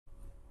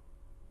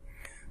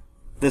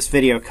This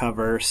video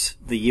covers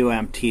the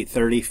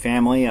UMT30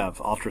 family of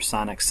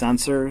ultrasonic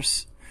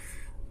sensors.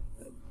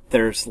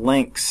 There's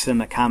links in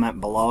the comment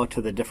below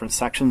to the different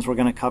sections we're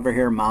going to cover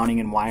here: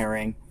 mounting and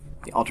wiring,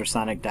 the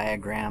ultrasonic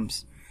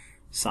diagrams,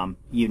 some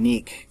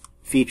unique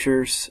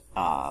features,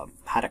 how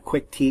to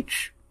quick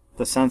teach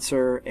the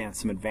sensor, and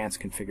some advanced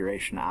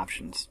configuration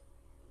options.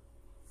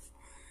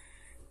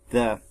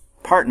 The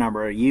part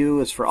number: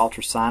 U is for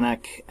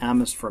ultrasonic, M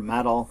is for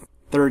metal,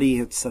 30,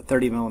 it's a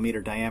 30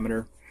 millimeter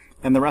diameter,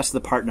 and the rest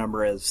of the part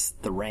number is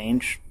the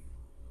range.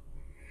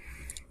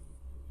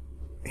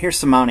 Here's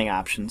some mounting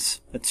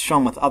options. It's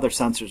shown with other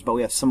sensors, but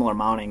we have similar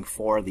mounting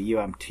for the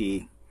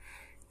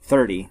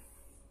UMT30.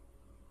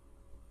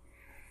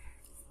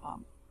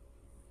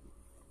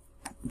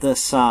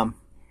 This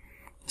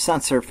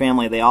sensor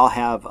family, they all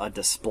have a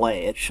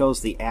display. It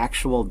shows the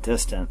actual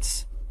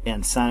distance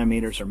in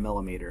centimeters or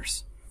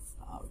millimeters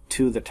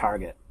to the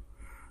target.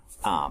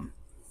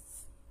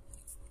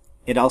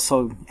 It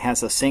also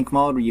has a sync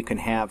mode where you can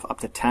have up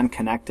to 10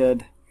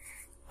 connected.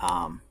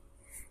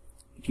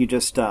 You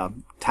just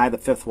tie the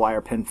fifth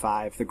wire, pin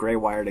 5, the gray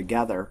wire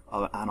together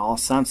on all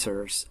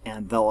sensors,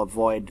 and they'll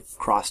avoid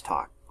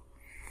crosstalk.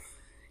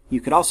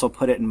 You could also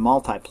put it in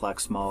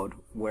multiplex mode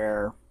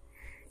where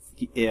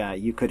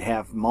you could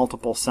have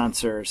multiple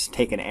sensors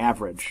take an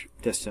average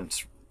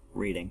distance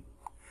reading.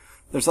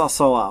 There's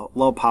also a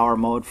low power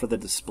mode for the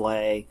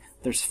display.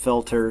 There's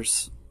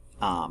filters.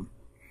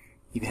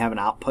 You can have an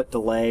output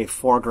delay,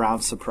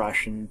 foreground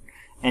suppression,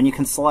 and you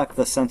can select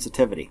the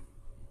sensitivity.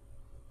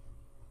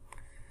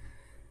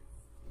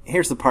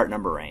 Here's the part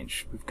number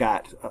range. We've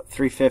got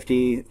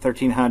 350,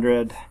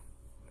 1300,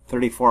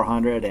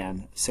 3400,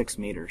 and 6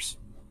 meters.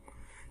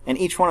 And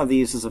each one of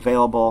these is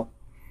available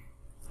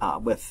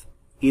with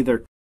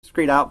either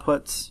discrete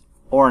outputs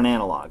or an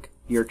analog,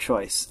 your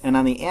choice. And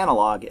on the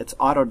analog, it's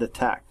auto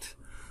detect.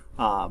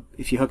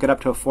 If you hook it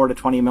up to a 4 to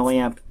 20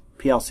 milliamp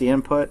PLC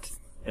input,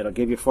 it'll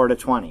give you 4 to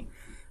 20.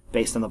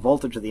 Based on the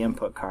voltage of the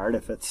input card,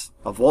 if it's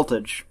a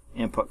voltage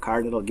input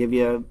card, it'll give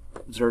you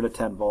 0 to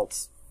 10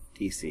 volts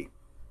DC.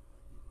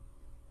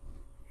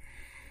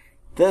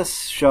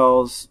 This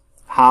shows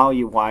how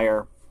you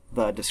wire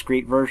the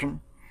discrete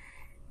version.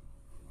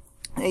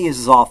 It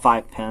uses all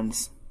 5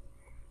 pins.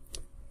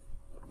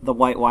 The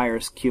white wire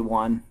is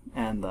Q1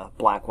 and the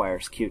black wire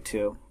is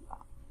Q2,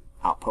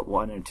 output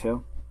 1 and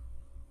 2.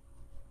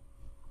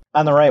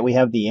 On the right we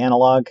have the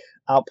analog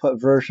output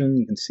version.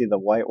 You can see the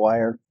white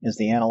wire is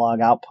the analog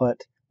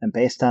output, and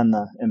based on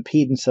the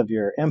impedance of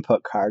your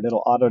input card,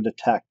 it'll auto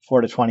detect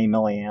 4 to 20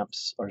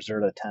 milliamps or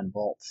 0 to 10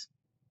 volts.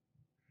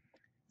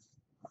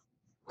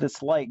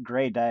 This light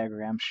gray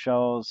diagram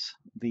shows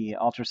the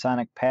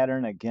ultrasonic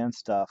pattern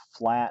against a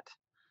flat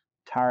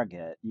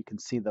target. You can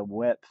see the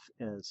width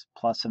is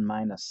plus and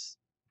minus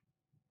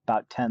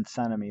about 10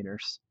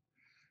 centimeters.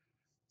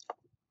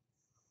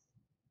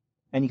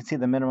 And you can see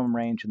the minimum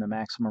range and the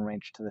maximum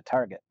range to the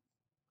target.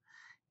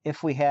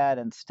 If we had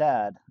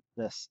instead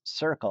this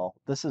circle,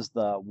 this is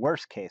the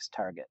worst case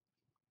target.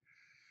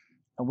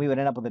 And we would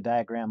end up with a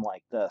diagram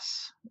like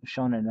this,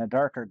 shown in a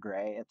darker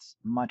gray. It's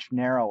much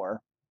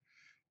narrower.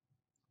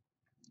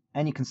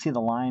 And you can see the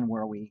line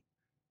where we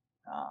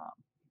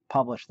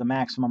publish the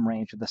maximum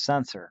range of the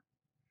sensor.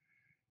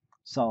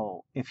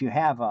 So if you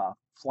have a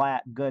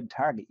flat, good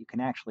target, you can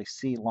actually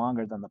see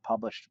longer than the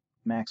published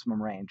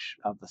maximum range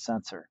of the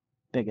sensor,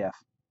 big F.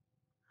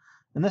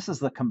 And this is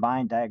the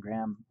combined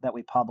diagram that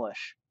we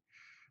publish.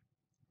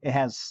 It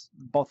has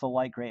both the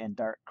light gray and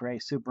dark gray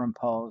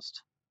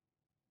superimposed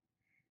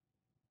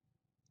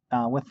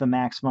with the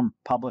maximum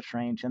published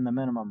range and the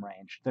minimum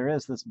range. There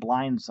is this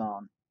blind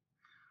zone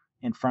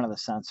in front of the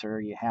sensor.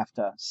 You have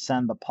to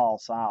send the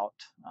pulse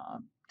out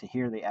to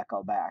hear the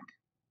echo back.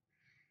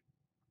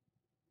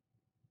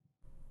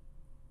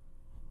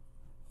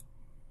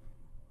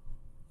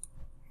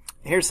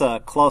 Here's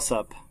a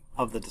close-up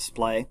of the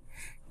display.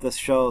 This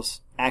shows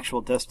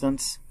actual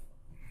distance.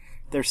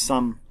 There's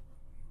some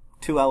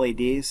 2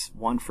 LEDs,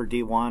 one for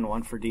D1,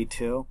 one for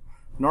D2.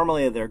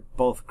 Normally they're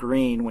both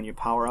green when you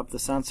power up the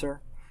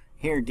sensor.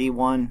 Here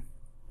D1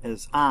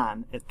 is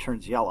on, it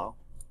turns yellow.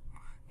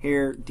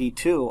 Here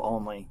D2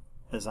 only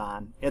is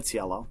on, it's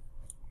yellow.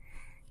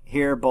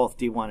 Here both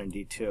D1 and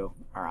D2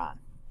 are on.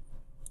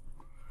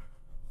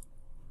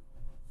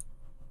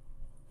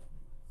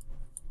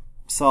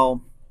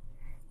 So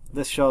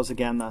this shows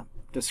again the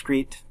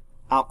discrete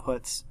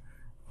outputs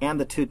and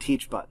the 2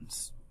 teach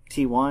buttons.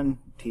 T1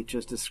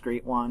 teaches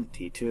discrete 1,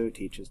 T2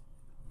 teaches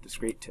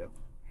discrete 2.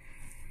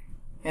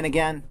 And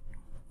again,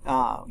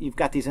 you've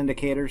got these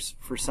indicators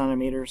for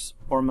centimeters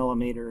or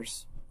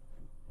millimeters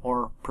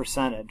or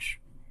percentage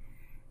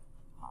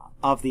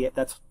of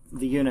that's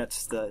the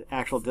units the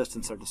actual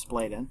distance are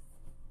displayed in.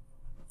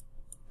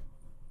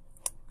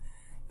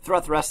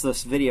 Throughout the rest of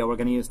this video, we're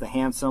going to use the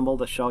hand symbol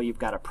to show you've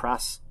got to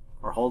press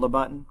or hold a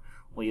button.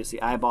 We'll use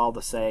the eyeball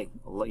to say,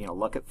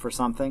 look for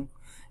something.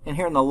 And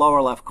here in the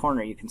lower left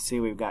corner, you can see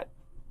we've got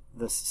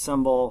this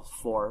symbol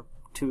for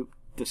 2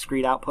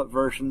 discrete output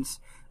versions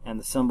and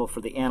the symbol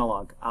for the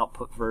analog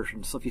output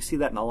version. So if you see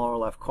that in the lower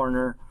left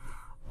corner,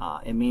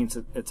 it means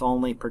it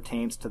only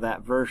pertains to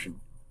that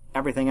version.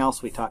 Everything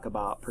else we talk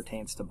about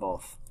pertains to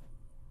both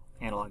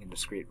analog and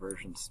discrete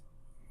versions.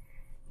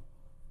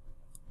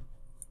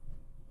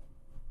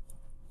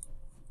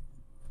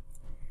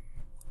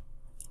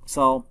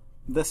 So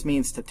this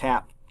means to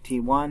tap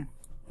T1,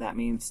 that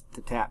means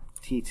to tap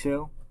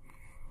T2,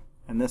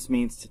 and this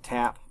means to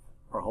tap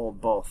or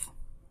hold both.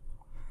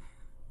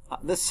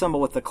 This symbol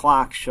with the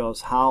clock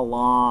shows how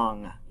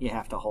long you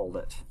have to hold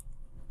it.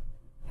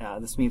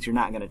 This means you're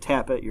not going to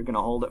tap it, you're going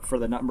to hold it for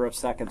the number of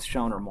seconds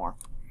shown or more.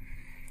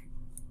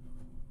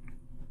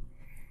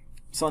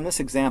 So in this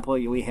example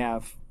we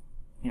have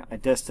a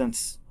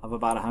distance of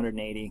about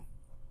 180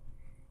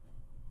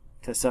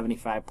 to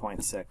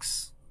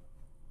 75.6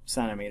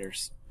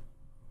 centimeters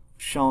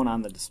shown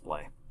on the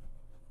display.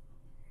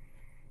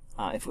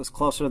 If it was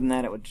closer than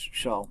that, it would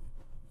show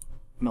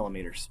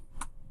millimeters.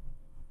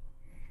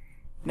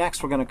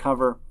 Next, we're going to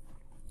cover,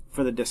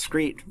 for the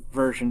discrete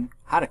version,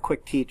 how to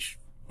quick teach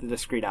the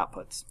discrete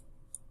outputs.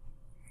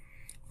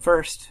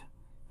 First,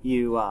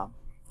 you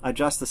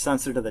adjust the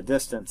sensor to the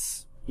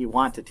distance you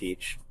want to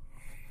teach,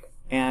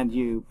 and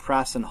you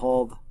press and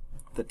hold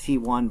the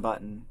T1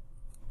 button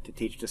to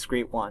teach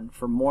discrete 1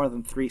 for more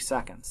than 3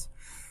 seconds.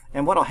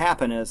 And what will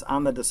happen is,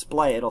 on the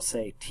display it'll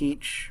say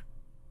teach,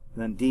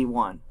 then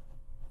D1,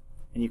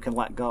 and you can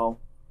let go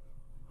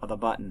of the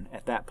button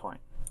at that point.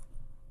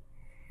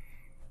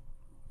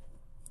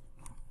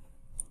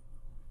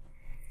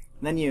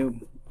 Then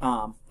you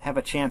have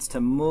a chance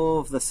to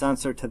move the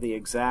sensor to the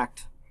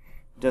exact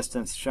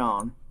distance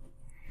shown,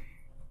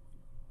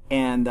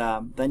 and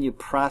then you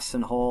press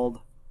and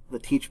hold the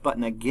teach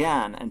button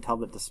again until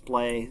the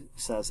display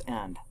says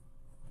end.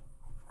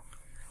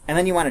 And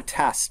then you want to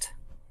test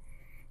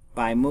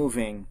by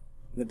moving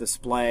the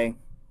display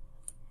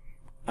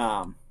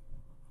to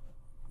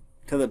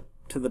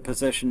the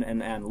position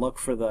and look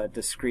for the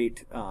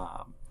discrete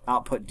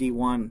output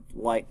D1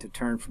 light to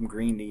turn from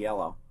green to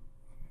yellow.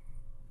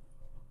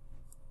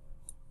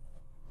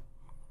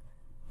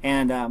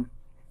 And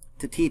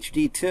to teach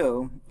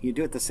D2, you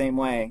do it the same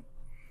way,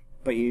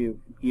 but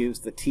you use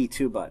the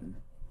T2 button.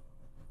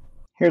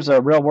 Here's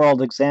a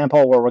real-world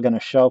example where we're going to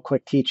show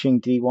quick teaching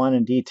D1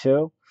 and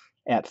D2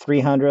 at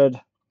 300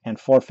 and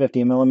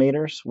 450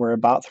 millimeters. We're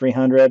about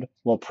 300.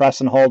 We'll press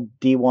and hold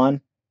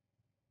D1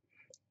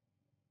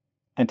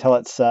 until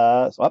it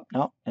says,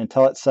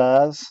 until it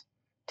says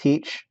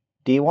teach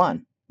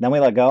D1. Then we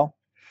let go.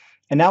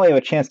 And now we have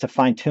a chance to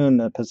fine-tune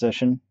the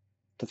position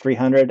to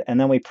 300, and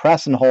then we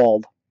press and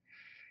hold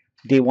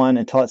D1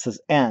 until it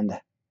says end.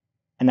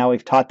 And now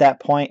we've taught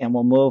that point, and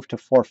we'll move to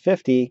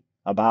 450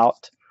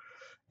 about,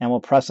 and we'll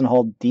press and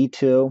hold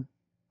T2.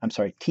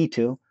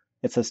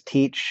 It says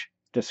teach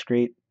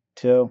discrete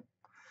 2.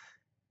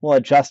 We'll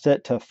adjust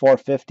it to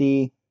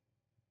 450,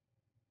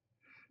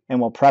 and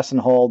we'll press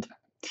and hold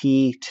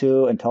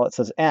T2 until it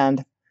says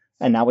end,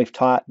 and now we've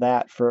taught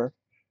that for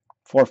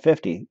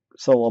 450.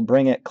 So we'll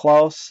bring it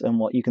close,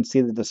 and you can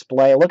see the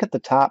display. Look at the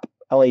top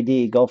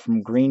LED go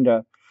from green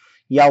to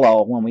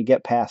yellow when we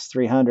get past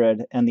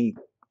 300, and the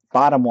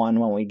bottom one,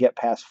 when we get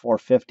past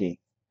 450,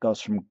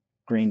 goes from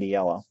green to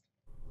yellow.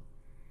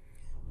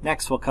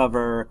 Next, we'll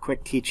cover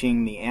quick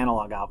teaching the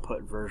analog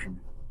output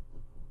version.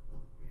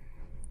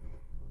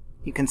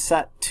 You can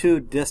set 2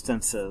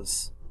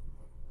 distances,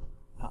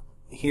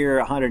 here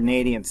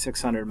 180 and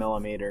 600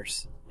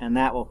 millimeters, and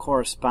that will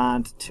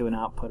correspond to an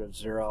output of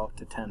 0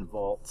 to 10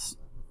 volts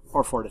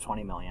or 4 to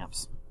 20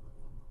 milliamps.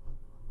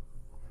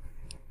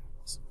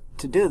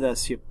 To do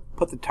this, you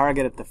put the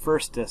target at the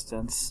first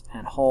distance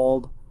and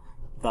hold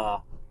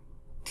the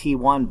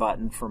T1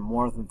 button for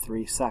more than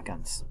 3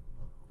 seconds.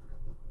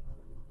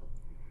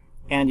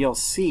 And you'll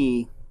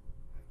see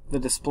the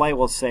display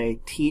will say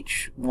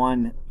teach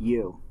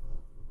 1U,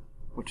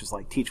 which is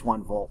like teach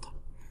 1 volt.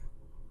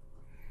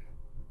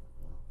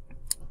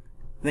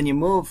 Then you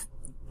move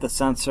the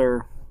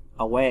sensor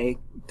away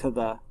to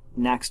the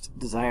next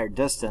desired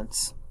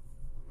distance,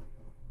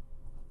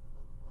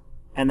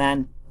 and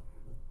then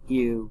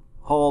you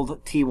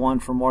hold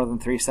T1 for more than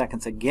 3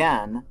 seconds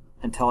again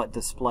until it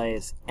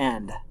displays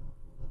end.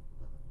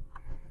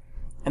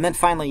 And then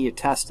finally you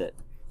test it.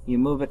 You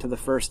move it to the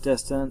first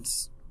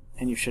distance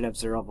and you should have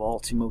 0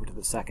 volts. You move it to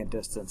the second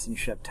distance and you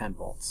should have 10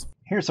 volts.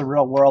 Here's a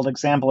real-world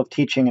example of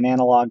teaching an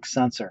analog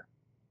sensor.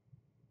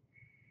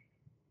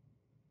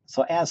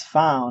 So as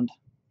found,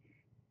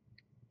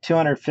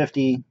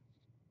 250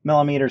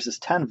 millimeters is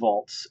 10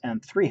 volts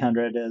and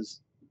 300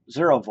 is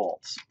 0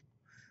 volts.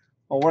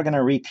 Well, we're going to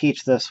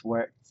reteach this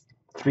where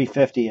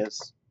 350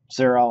 is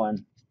 0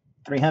 and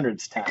 300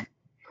 is 10.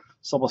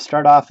 So we'll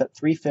start off at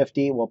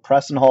 350. We'll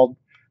press and hold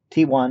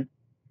T1.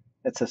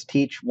 It says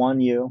teach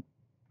 1U.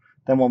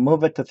 Then we'll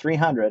move it to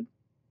 300.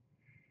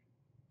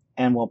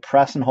 And we'll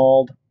press and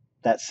hold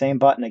that same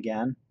button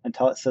again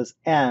until it says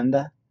end.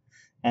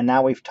 And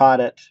now we've taught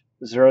it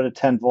 0 to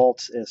 10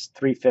 volts is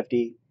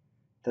 350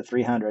 to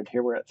 300.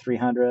 Here we're at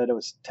 300. It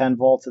was 10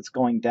 volts. It's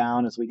going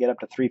down. As we get up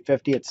to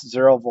 350, it's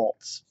 0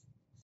 volts.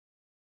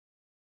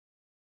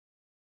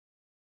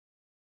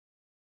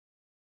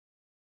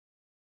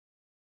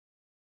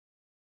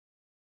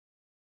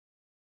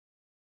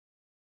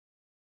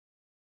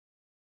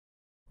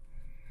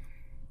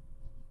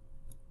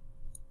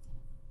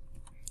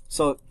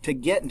 So to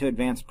get into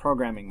advanced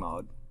programming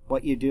mode,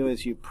 what you do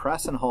is you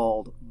press and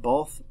hold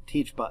both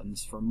teach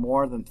buttons for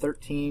more than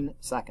 13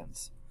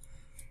 seconds.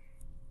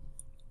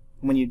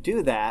 When you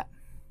do that,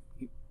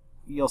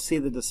 you'll see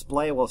the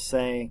display will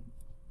say,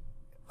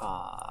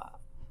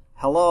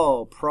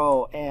 hello,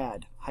 pro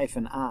add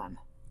 -on.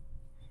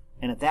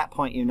 And at that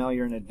point, you know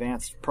you're in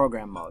advanced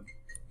program mode.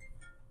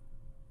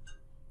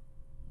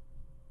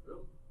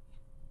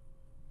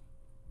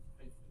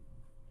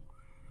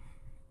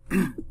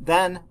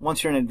 Then,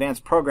 once you're in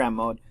advanced program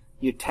mode,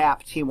 you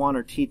tap T1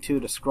 or T2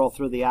 to scroll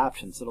through the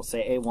options. It'll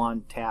say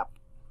A1, tap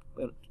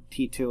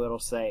T2, it'll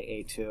say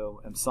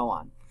A2, and so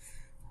on.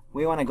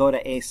 We want to go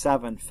to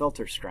A7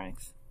 filter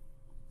strength.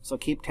 So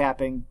keep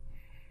tapping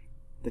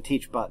the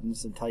teach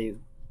buttons until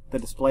the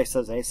display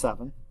says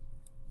A7.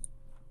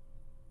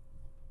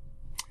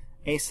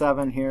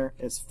 A7 here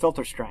is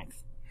filter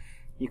strength.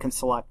 You can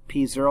select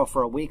P0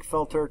 for a weak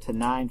filter to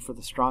 9 for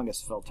the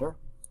strongest filter.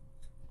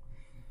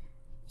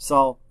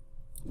 So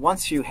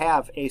once you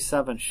have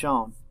A7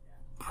 shown,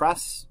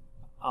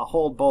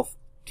 hold both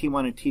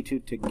T1 and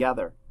T2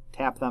 together.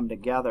 Tap them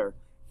together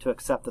to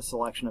accept the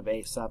selection of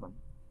A7.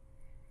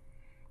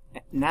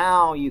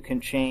 Now you can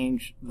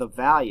change the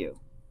value.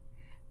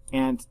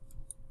 And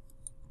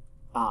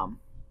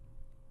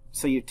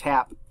so you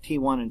tap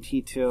T1 and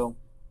T2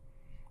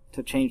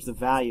 to change the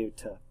value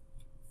to,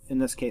 in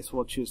this case,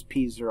 we'll choose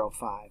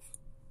P05.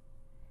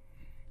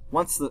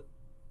 Once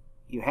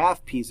you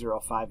have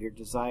P05, your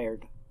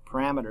desired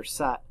parameter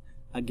set,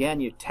 again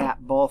you tap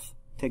both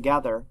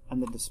together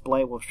and the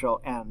display will show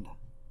end.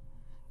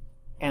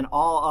 And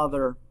all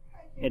other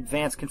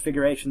advanced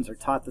configurations are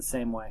taught the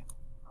same way.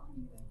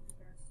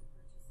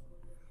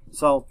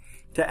 So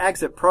to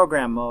exit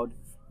program mode,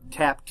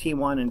 tap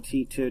T1 and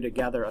T2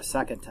 together a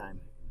second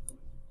time.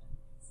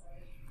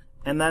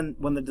 And then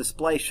when the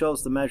display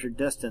shows the measured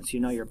distance, you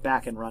know you're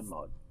back in run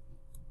mode.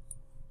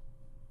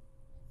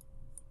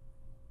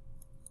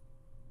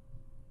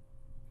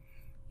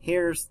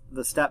 Here's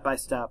the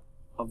step-by-step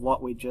of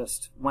what we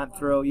just went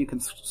through. You can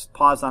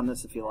pause on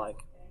this if you like.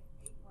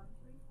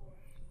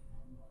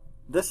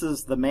 This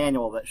is the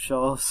manual that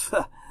shows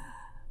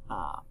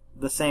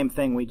the same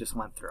thing we just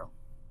went through.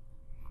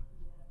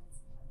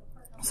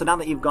 So now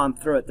that you've gone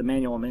through it, the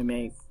manual may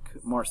make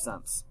more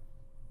sense.